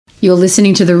You're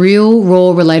listening to the Real,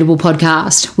 Raw, Relatable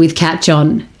podcast with Kat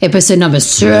John, episode number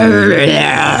 7.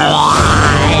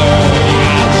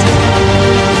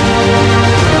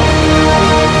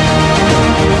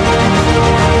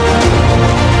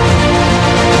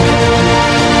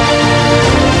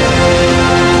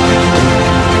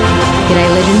 G'day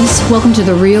legends, welcome to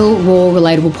the Real, Raw,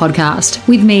 Relatable podcast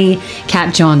with me,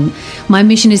 Kat John. My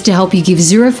mission is to help you give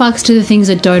zero fucks to the things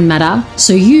that don't matter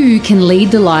so you can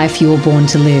lead the life you were born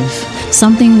to live.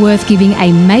 Something worth giving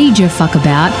a major fuck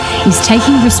about is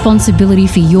taking responsibility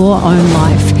for your own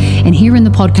life. And here in the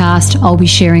podcast, I'll be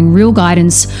sharing real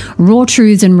guidance, raw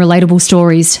truths and relatable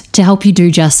stories to help you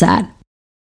do just that.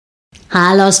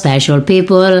 Hello special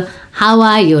people, how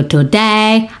are you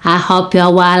today? I hope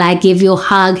you're well, I give you a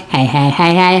hug, hey, hey,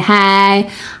 hey, hey, hey.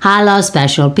 Hello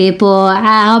special people,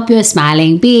 I hope you're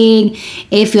smiling big.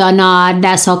 If you're not,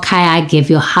 that's okay, I give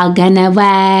you a hug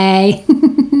anyway.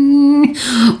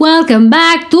 Welcome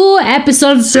back to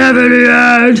episode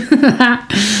 78.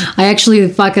 I actually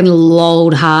fucking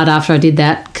lolled hard after I did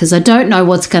that because I don't know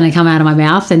what's going to come out of my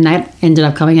mouth, and that ended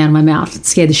up coming out of my mouth. It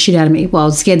scared the shit out of me. Well,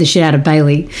 it scared the shit out of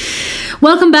Bailey.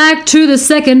 Welcome back to the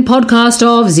second podcast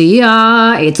of the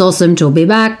year. It's awesome to be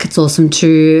back. It's awesome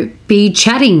to be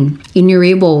chatting in your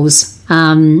earballs.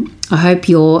 I hope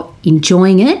you're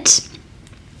enjoying it.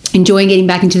 Enjoying getting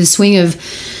back into the swing of,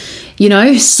 you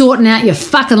know, sorting out your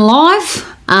fucking life.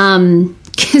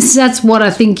 Because that's what I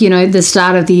think, you know, the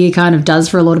start of the year kind of does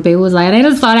for a lot of people. Is like, I need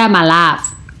to sort out my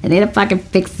life. I need to fucking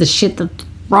fix the shit that's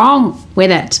wrong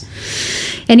with it.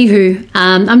 Anywho,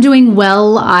 I'm doing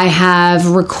well. I have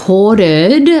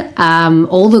recorded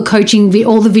all the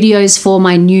videos for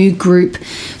my new group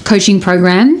coaching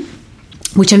program,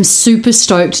 which I'm super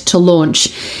stoked to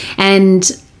launch.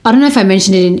 And I don't know if I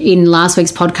mentioned it in last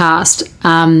week's podcast.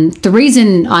 The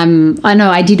reason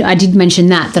I did mention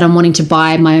that I'm wanting to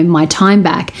buy my time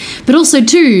back, but also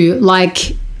too,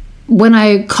 like when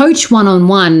I coach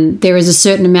one-on-one, there is a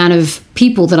certain amount of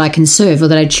people that I can serve, or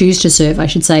that I choose to serve, I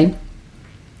should say,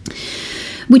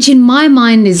 which in my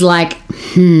mind is like,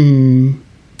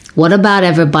 what about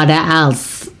everybody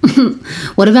else?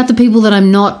 What about the people that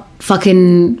I'm not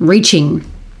fucking reaching?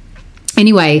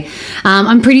 Anyway,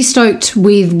 I'm pretty stoked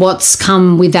with what's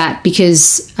come with that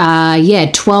because,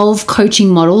 12 coaching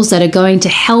models that are going to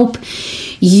help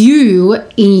you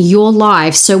in your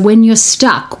life. So when you're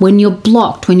stuck, when you're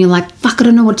blocked, when you're like, fuck, I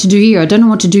don't know what to do here, I don't know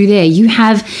what to do there, you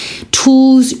have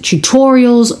tools,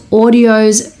 tutorials,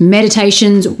 audios,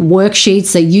 meditations,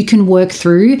 worksheets that you can work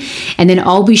through. And then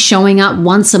I'll be showing up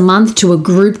once a month to a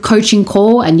group coaching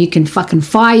call, and you can fucking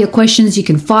fire your questions, you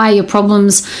can fire your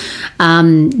problems.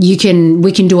 We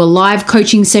can do a live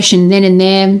coaching session then and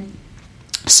there.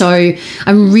 So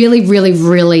I'm really, really,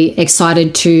 really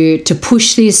excited to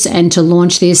push this and to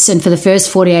launch this. And for the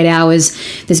first 48 hours,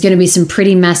 there's going to be some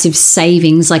pretty massive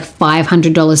savings, like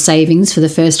 $500 savings for the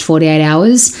first 48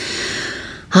 hours.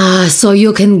 So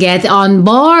you can get on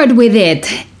board with it.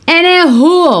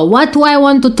 Anywho, what do I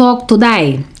want to talk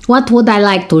today? What would I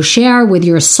like to share with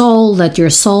your soul that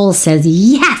your soul says,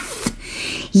 yes,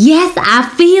 yes, I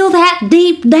feel that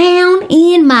deep down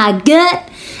in my gut.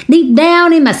 Deep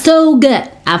down in my soul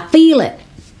gut, I feel it.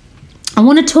 I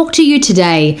want to talk to you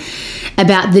today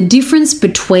about the difference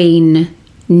between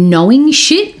knowing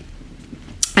shit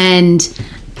and,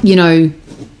 you know,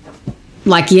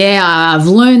 like, yeah, I've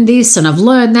learned this and I've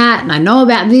learned that and I know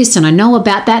about this and I know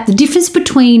about that. The difference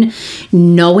between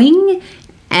knowing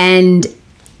and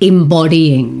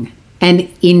embodying and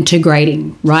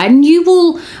integrating, right? And you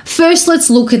will, first let's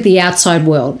look at the outside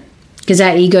world because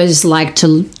our egos like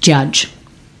to judge.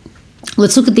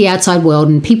 Let's look at the outside world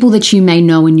and people that you may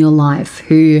know in your life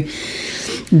who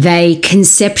they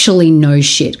conceptually know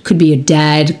shit. Could be your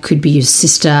dad, could be your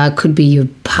sister, could be your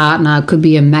partner, could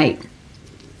be a mate.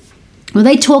 Well,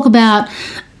 they talk about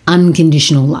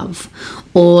unconditional love,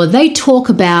 or they talk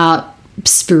about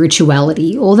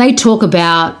spirituality, or they talk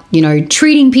about, you know,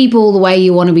 treating people the way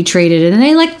you want to be treated, and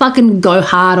they like fucking go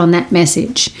hard on that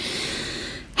message.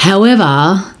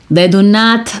 However, they do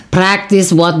not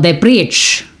practice what they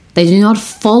preach. They do not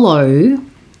follow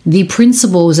the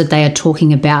principles that they are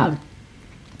talking about.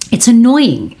 It's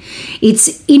annoying.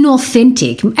 It's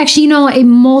inauthentic. Actually, you know,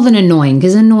 more than annoying,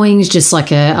 because annoying is just like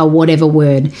a whatever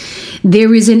word.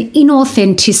 There is an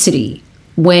inauthenticity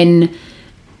when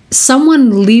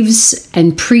someone lives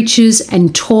and preaches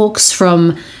and talks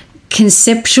from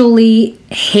conceptually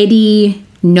heady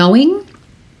knowing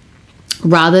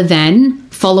rather than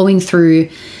following through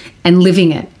and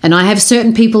living it. And I have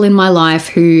certain people in my life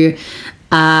who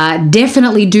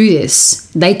definitely do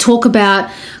this. They talk about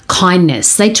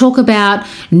kindness. They talk about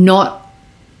not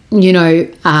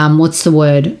what's the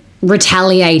word?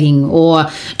 Retaliating, or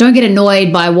don't get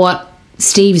annoyed by what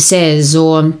Steve says,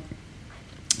 or,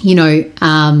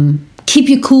 keep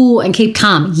your cool and keep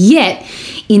calm. Yet,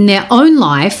 in their own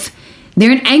life,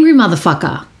 they're an angry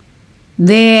motherfucker.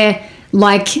 Their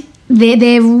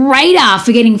radar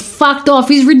for getting fucked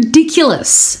off is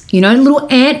ridiculous. A little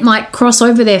ant might cross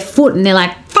over their foot and they're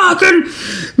like, fucking,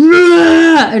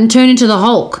 and turn into the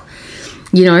Hulk.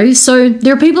 So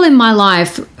there are people in my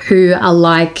life who are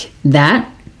like that,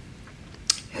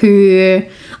 who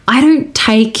I don't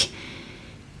take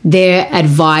their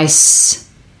advice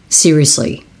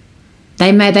seriously.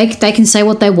 They can say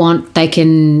what they want, they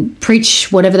can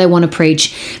preach whatever they want to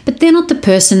preach, but they're not the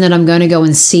person that I'm going to go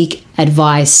and seek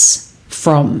advice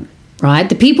from, right?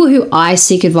 The people who I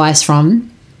seek advice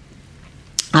from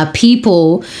are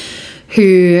people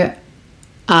who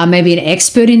are maybe an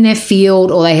expert in their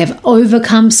field, or they have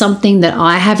overcome something that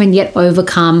I haven't yet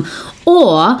overcome,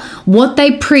 or what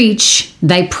they preach,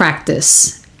 they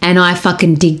practice. And I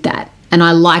fucking dig that. And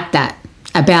I like that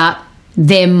about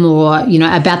them, or,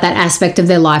 about that aspect of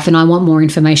their life, and I want more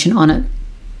information on it.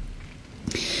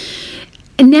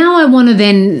 And now I want to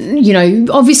then,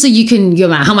 obviously you can,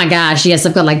 oh my gosh, yes,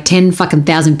 I've got like 10 fucking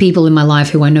thousand people in my life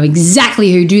who I know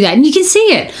exactly who do that. And you can see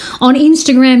it on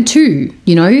Instagram too,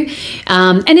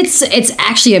 and it's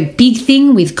actually a big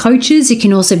thing with coaches. It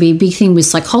can also be a big thing with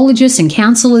psychologists and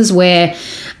counselors, where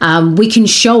we can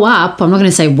show up, I'm not going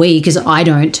to say we, because I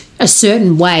don't, a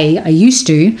certain way. I used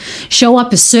to show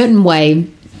up a certain way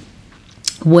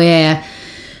where,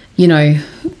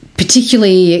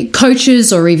 particularly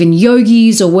coaches or even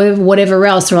yogis or whatever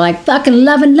else are like fucking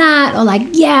loving that, or like,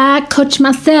 yeah, I coach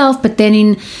myself. But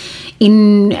then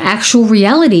in actual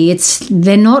reality,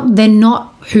 they're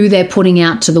not who they're putting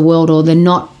out to the world, or they're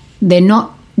not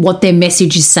what their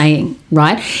message is saying,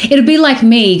 right? It'll be like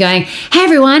me going, hey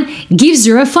everyone, give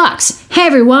zero fucks. Hey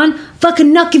everyone,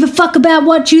 fucking not give a fuck about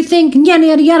what you think, and yada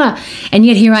yada yada. And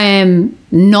yet here I am,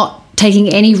 not taking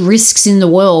any risks in the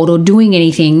world or doing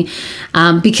anything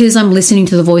because I'm listening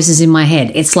to the voices in my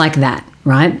head. It's like that,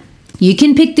 right? You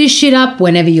can pick this shit up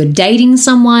whenever you're dating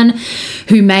someone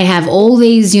who may have all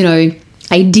these,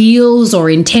 ideals or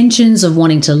intentions of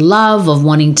wanting to love, of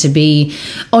wanting to be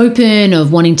open,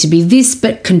 of wanting to be this,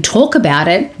 but can talk about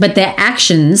it, but their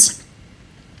actions,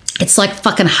 it's like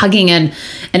fucking hugging an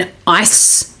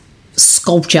ice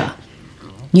sculpture,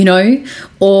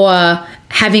 or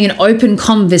having an open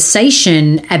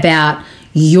conversation about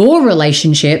your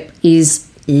relationship is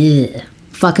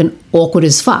fucking awkward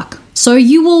as fuck. So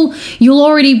you'll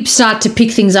already start to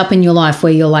pick things up in your life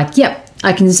where you're like, yep,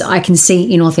 I can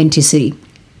see inauthenticity.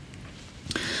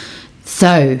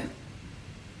 So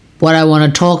what I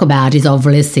want to talk about is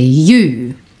obviously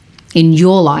you in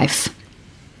your life,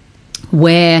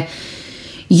 where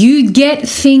you get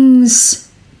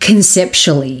things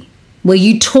conceptually, where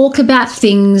you talk about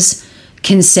things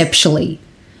conceptually,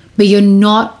 but you're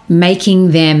not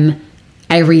making them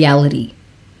a reality.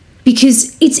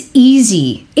 Because it's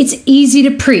easy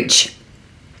to preach.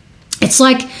 It's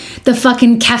like the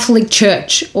fucking Catholic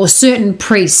Church or certain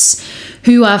priests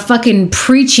who are fucking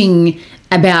preaching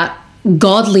about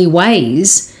godly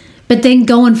ways, but then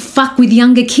go and fuck with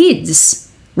younger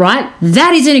kids, right?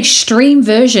 That is an extreme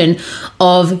version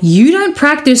of, you don't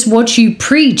practice what you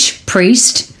preach,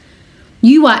 priest.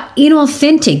 You are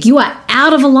inauthentic. You are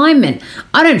out of alignment.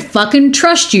 I don't fucking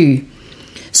trust you.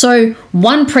 So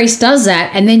one priest does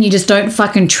that, and then you just don't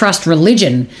fucking trust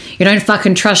religion. You don't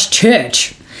fucking trust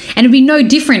church. And it'd be no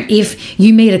different if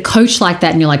you meet a coach like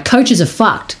that and you're like, coaches are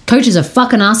fucked. Coaches are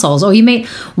fucking assholes. Or you meet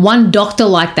one doctor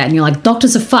like that and you're like,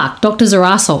 doctors are fucked. Doctors are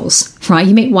assholes, right?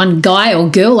 You meet one guy or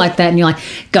girl like that and you're like,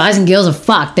 guys and girls are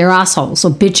fucked. They're assholes or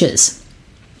bitches.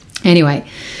 Anyway,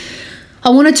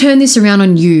 I want to turn this around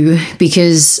on you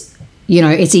because,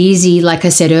 it's easy, like I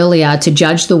said earlier, to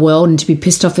judge the world and to be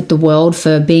pissed off at the world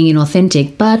for being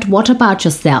inauthentic. But what about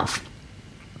yourself?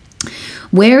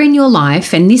 Where in your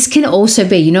life, and this can also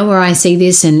be, where I see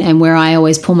this and where I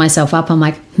always pull myself up, I'm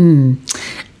like,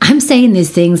 I'm saying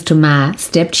these things to my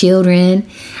stepchildren,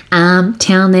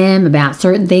 telling them about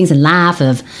certain things in life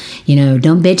of,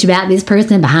 don't bitch about this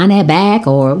person behind their back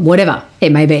or whatever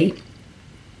it may be.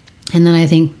 And then I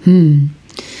think, am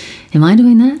I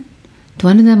doing that? Do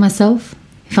I do that myself?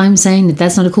 If I'm saying that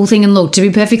that's not a cool thing, and look, to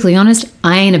be perfectly honest,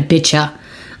 I ain't a bitcher.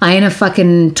 I ain't a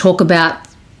fucking talk about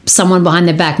someone behind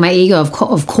their back. My ego, of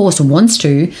course, wants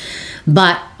to,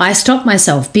 but I stop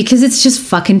myself because it's just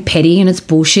fucking petty and it's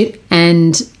bullshit,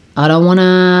 and I don't want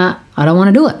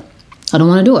to do it. I don't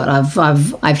want to do it.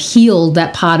 I've healed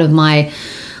that part of my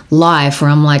life where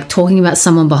I'm like, talking about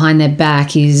someone behind their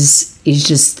back is is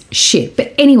just shit.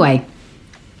 But anyway,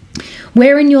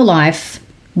 where in your life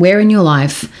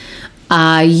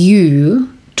are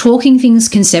you talking things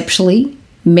conceptually,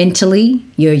 mentally?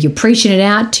 You're preaching it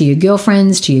out to your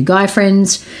girlfriends, to your guy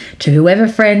friends, to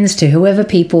whoever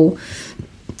people,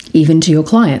 even to your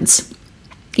clients,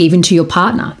 even to your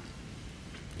partner.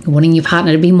 You're wanting your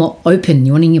partner to be more open.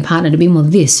 You're wanting your partner to be more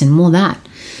this and more that.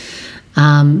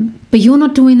 But you're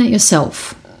not doing that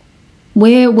yourself.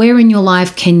 Where in your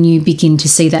life can you begin to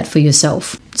see that for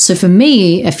yourself? So for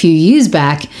me, a few years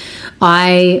back,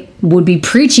 I would be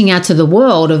preaching out to the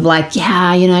world of like,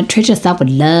 yeah, treat yourself with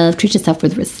love, treat yourself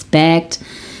with respect,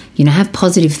 have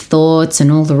positive thoughts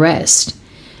and all the rest.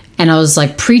 And I was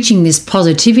like preaching this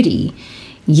positivity,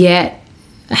 yet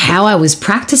how I was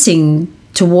practicing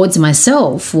towards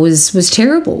myself was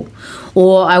terrible.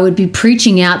 Or I would be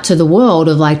preaching out to the world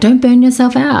of like, don't burn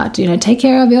yourself out, take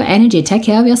care of your energy, take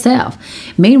care of yourself.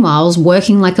 Meanwhile, I was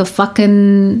working like a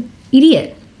fucking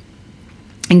idiot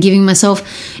and giving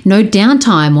myself no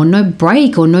downtime or no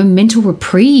break or no mental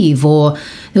reprieve, or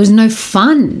there was no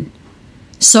fun.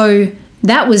 So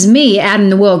that was me out in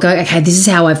the world going, okay, this is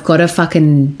how I've got to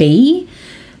fucking be,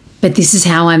 but this is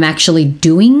how I'm actually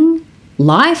doing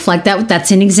life. Like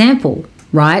that's an example,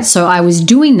 right? So I was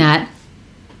doing that,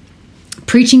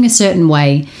 preaching a certain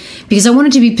way because I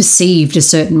wanted to be perceived a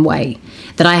certain way,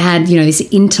 that I had, this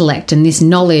intellect and this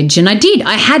knowledge. And I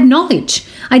had knowledge.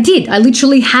 I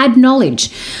literally had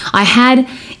knowledge. I had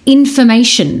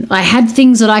information. I had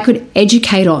things that I could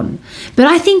educate on. But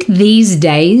I think these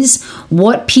days,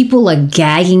 what people are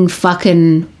gagging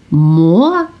fucking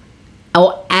more,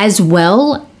 or as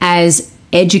well as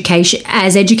education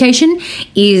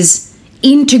is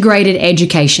integrated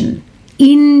education.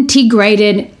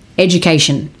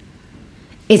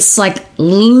 It's like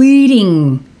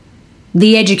leading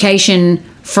the education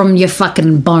from your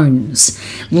fucking bones,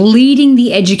 leading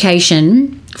the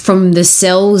education from the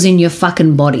cells in your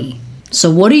fucking body. So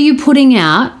what are you putting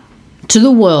out to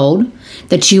the world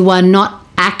that you are not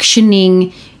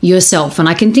actioning yourself? And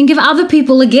I can think of other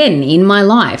people again in my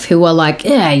life who are like,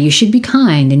 yeah, you should be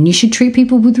kind and you should treat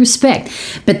people with respect.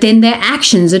 But then their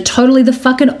actions are totally the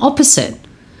fucking opposite.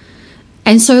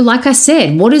 And so, like I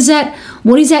said, what is that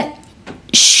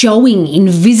showing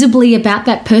invisibly about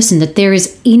that person, that there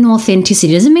is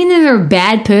inauthenticity? Does it mean that they're a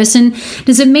bad person?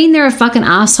 Does it mean they're a fucking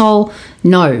asshole?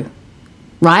 No,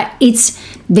 right?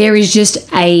 There is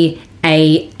just a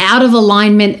out of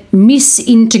alignment,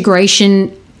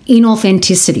 misintegration,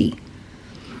 inauthenticity.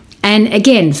 And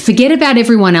again, forget about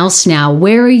everyone else now.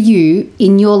 Where are you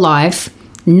in your life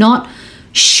not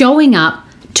showing up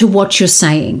to what you're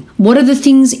saying? What are the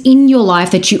things in your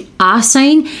life that you are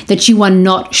saying that you are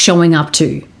not showing up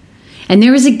to? And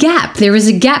there is a gap. There is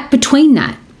a gap between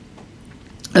that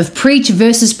of preach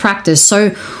versus practice.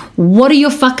 So what are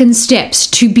your fucking steps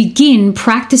to begin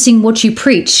practicing what you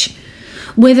preach?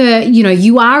 Whether,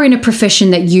 you are in a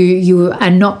profession that you are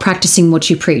not practicing what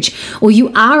you preach, or you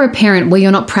are a parent where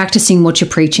you're not practicing what you're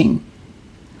preaching,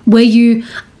 where you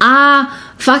are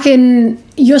fucking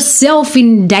yourself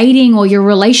in dating or your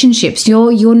relationships,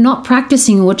 you're not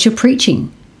practicing what you're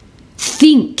preaching.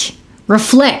 Think,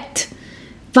 reflect,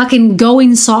 fucking go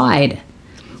inside.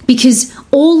 Because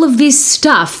all of this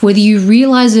stuff, whether you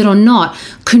realize it or not,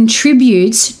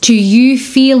 contributes to you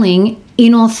feeling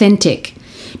inauthentic,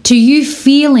 to you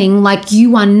feeling like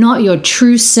you are not your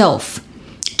true self,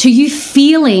 to you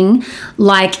feeling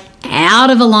like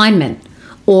out of alignment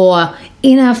or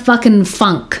in a fucking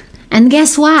funk. And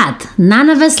guess what? None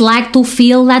of us like to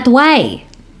feel that way.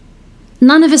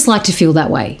 None of us like to feel that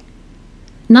way.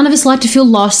 None of us like to feel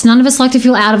lost. None of us like to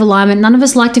feel out of alignment. None of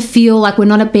us like to feel like we're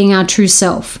not being our true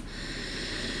self.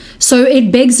 So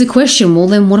it begs the question, well,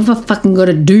 then what have I fucking got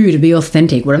to do to be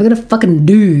authentic? What have I got to fucking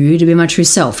do to be my true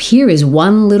self? Here is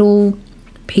one little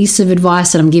piece of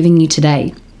advice that I'm giving you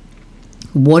today.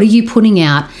 What are you putting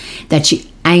out that you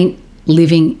ain't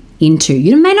living into?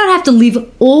 You may not have to live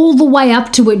all the way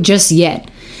up to it just yet,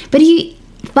 but are you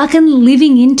fucking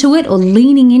living into it or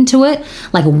leaning into it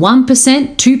like 1%,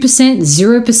 2%,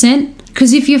 0%?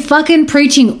 Because if you're fucking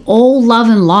preaching all love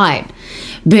and light,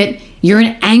 but you're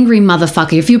an angry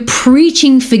motherfucker, if you're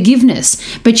preaching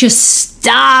forgiveness, but you're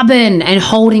stubborn and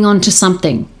holding on to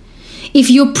something, if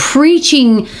you're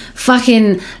preaching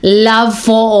fucking love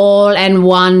for all and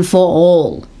one for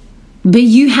all, but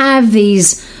you have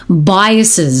these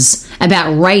biases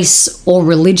about race or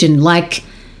religion, like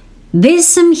there's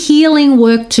some healing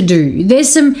work to do. There's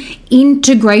some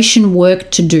integration work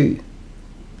to do.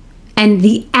 And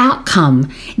the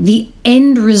outcome, the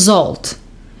end result,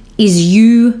 is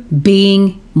you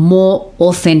being more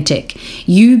authentic,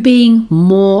 you being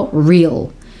more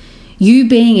real, You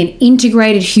being an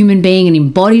integrated human being, an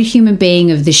embodied human being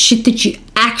of the shit that you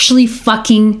actually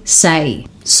fucking say.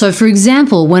 So, for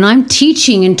example, when I'm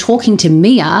teaching and talking to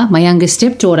Mia, my youngest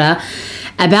stepdaughter,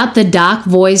 about the dark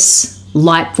voice,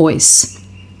 light voice,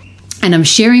 and I'm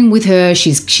sharing with her,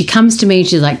 she comes to me,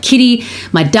 she's like, Kitty,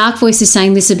 my dark voice is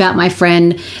saying this about my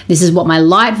friend. This is what my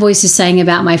light voice is saying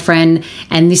about my friend.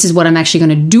 And this is what I'm actually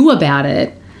going to do about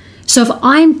it. So if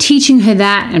I'm teaching her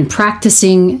that and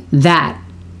practicing that,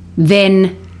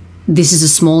 then this is a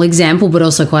small example, but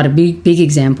also quite a big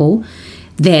example.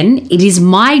 Then it is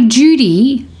my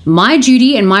duty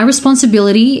and my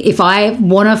responsibility, if I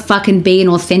want to fucking be an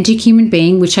authentic human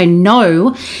being, which I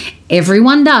know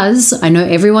everyone does, I know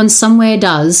everyone somewhere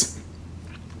does,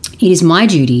 it is my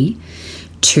duty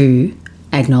to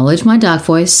acknowledge my dark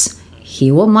voice,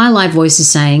 hear what my light voice is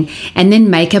saying, and then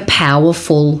make a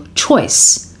powerful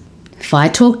choice. If I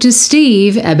talk to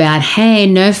Steve about, hey,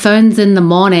 no phones in the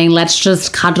morning, let's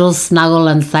just cuddle, snuggle,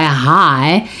 and say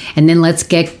hi, and then let's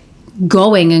get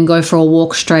going and go for a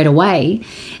walk straight away,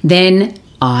 then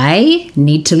I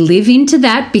need to live into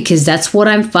that because that's what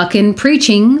I'm fucking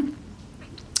preaching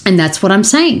and that's what I'm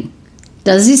saying.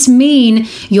 Does this mean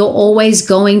you're always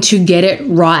going to get it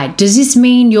right? Does this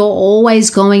mean you're always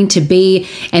going to be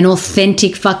an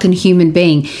authentic fucking human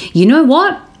being? You know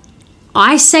what?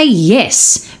 I say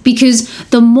yes, because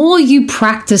the more you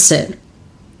practice it,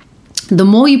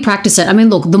 I mean,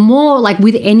 look, the more, like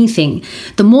with anything,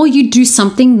 the more you do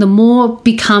something, the more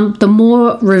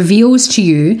reveals to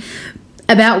you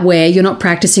about where you're not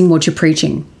practicing what you're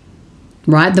preaching,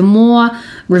 right? The more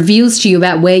reveals to you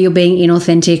about where you're being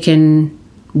inauthentic and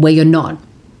where you're not.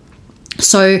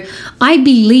 So I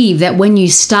believe that when you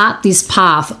start this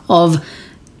path of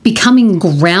becoming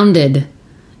grounded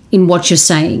in what you're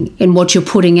saying, in what you're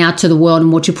putting out to the world,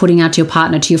 and what you're putting out to your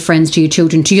partner, to your friends, to your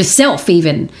children, to yourself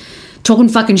even, talking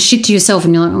fucking shit to yourself,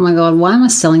 and you're like, oh my God, why am I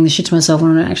selling this shit to myself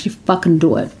when I don't actually fucking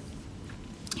do it?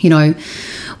 You know,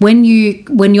 when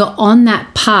you're on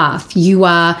that path, you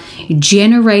are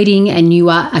generating and you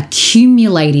are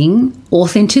accumulating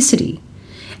authenticity.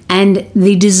 And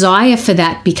the desire for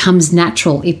that becomes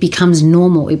natural. It becomes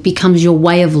normal. It becomes your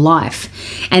way of life.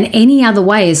 And any other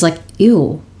way is like,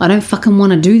 ew, I don't fucking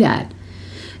want to do that.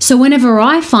 So whenever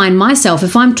I find myself,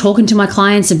 if I'm talking to my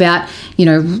clients about, you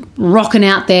know, rocking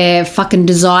out their fucking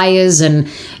desires and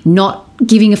not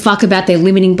giving a fuck about their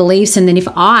limiting beliefs, and then if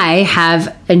I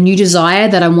have a new desire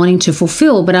that I'm wanting to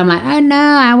fulfill, but I'm like, oh no,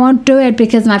 I won't do it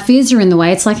because my fears are in the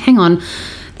way. It's like, hang on,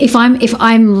 if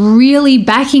I'm really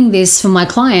backing this for my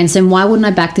clients, then why wouldn't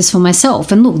I back this for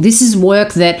myself? And look, this is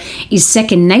work that is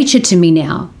second nature to me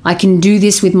now. I can do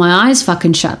this with my eyes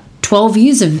fucking shut. 12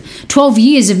 years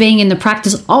of being in the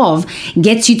practice of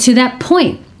gets you to that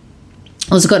point.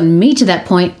 Or it's gotten me to that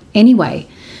point anyway.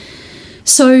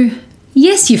 So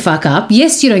yes, you fuck up.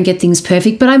 Yes, you don't get things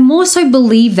perfect, but I more so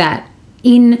believe that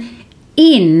in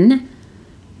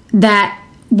that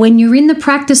when you're in the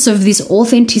practice of this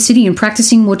authenticity and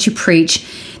practicing what you preach,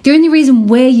 the only reason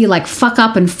where you like fuck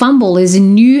up and fumble is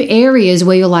in new areas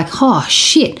where you're like, oh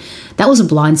shit, that was a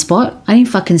blind spot. I didn't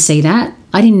fucking see that.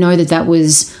 I didn't know that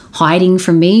was hiding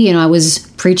from me and I was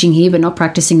preaching here but not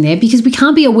practicing there, because we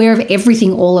can't be aware of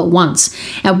everything all at once.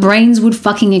 Our brains would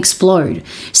fucking explode.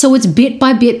 So it's bit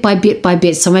by bit by bit by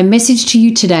bit. So my message to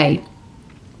you today,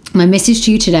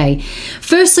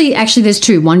 firstly, actually there's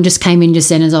two. One just came in just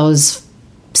then as I was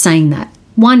saying that.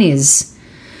 One is,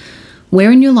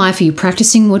 where in your life are you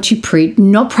practicing what you preach,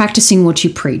 not practicing what you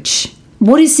preach?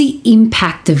 What is the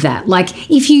impact of that? Like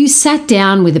if you sat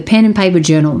down with a pen and paper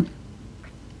journal,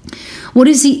 what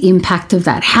is the impact of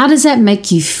that? How does that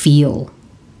make you feel?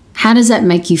 How does that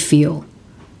make you feel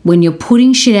when you're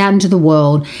putting shit out into the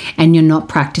world and you're not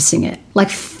practicing it? Like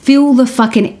fill the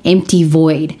fucking empty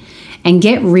void and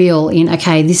get real in,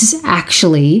 okay, this is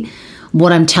actually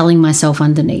what I'm telling myself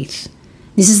underneath.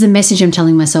 This is the message I'm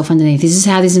telling myself underneath. This is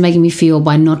how this is making me feel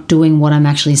by not doing what I'm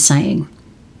actually saying.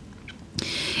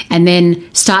 And then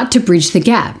start to bridge the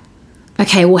gap.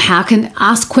 Okay, well,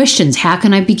 ask questions. How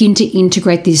can I begin to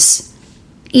integrate this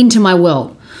into my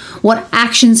world? What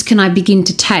actions can I begin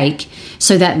to take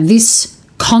so that this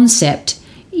concept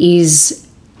is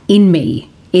in me?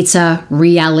 It's a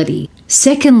reality.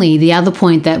 Secondly, the other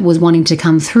point that was wanting to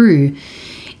come through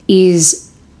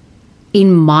is,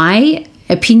 in my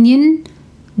opinion,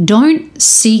 don't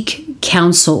seek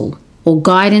counsel or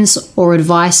guidance or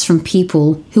advice from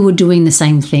people who are doing the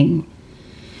same thing,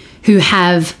 who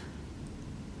have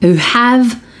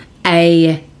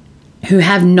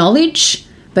knowledge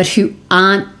but who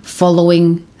aren't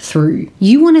following through.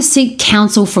 You want to seek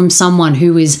counsel from someone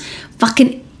who is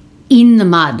fucking in the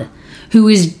mud, who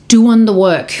is doing the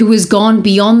work, who has gone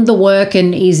beyond the work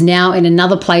and is now in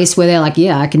another place where they're like,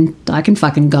 yeah, I can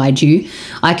fucking guide you.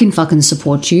 I can fucking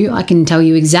support you. I can tell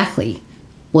you exactly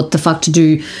what the fuck to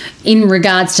do in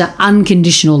regards to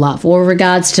unconditional love, or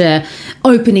regards to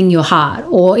opening your heart,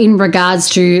 or in regards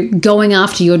to going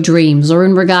after your dreams, or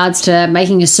in regards to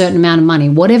making a certain amount of money,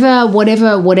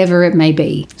 whatever it may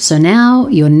be. So now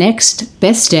your next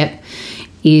best step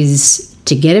is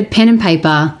to get a pen and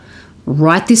paper,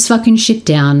 write this fucking shit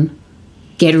down,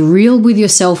 get real with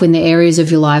yourself in the areas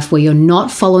of your life where you're not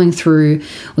following through,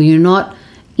 or you're not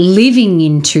living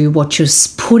into what you're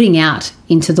putting out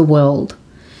into the world.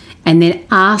 And then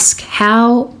ask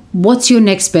what's your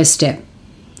next best step?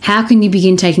 How can you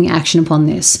begin taking action upon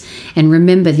this? And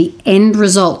remember, the end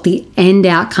result, the end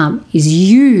outcome is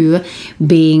you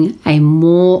being a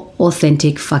more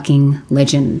authentic fucking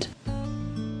legend.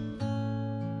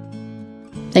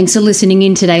 Thanks for listening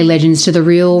in today, legends, to the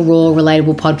Real, Raw,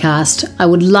 Relatable podcast. I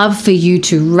would love for you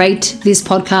to rate this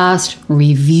podcast,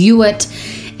 review it,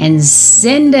 and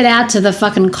send it out to the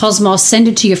fucking cosmos. Send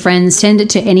it to your friends. Send it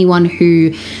to anyone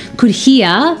who could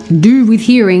do with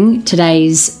hearing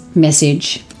today's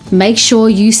message. Make sure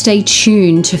you stay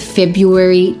tuned to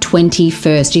February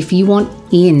 21st if you want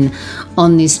in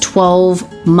on this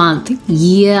 12-month,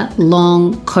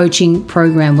 year-long coaching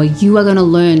program where you are going to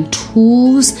learn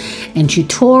tools and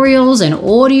tutorials and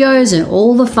audios and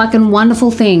all the fucking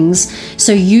wonderful things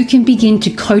so you can begin to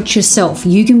coach yourself.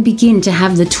 You can begin to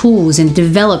have the tools and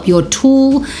develop your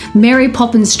Mary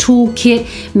Poppins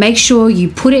toolkit. Make sure you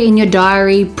put it in your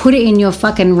diary, put it in your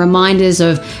fucking reminders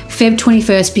of Feb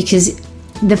 21st, because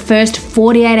the first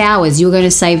 48 hours you're going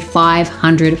to save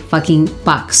 $500 fucking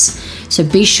bucks. So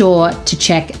be sure to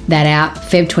check that out,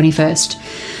 Feb 21st.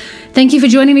 Thank you for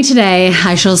joining me today.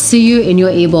 I shall see you in your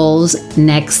earballs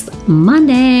next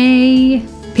Monday.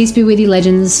 Peace be with you,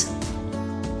 legends.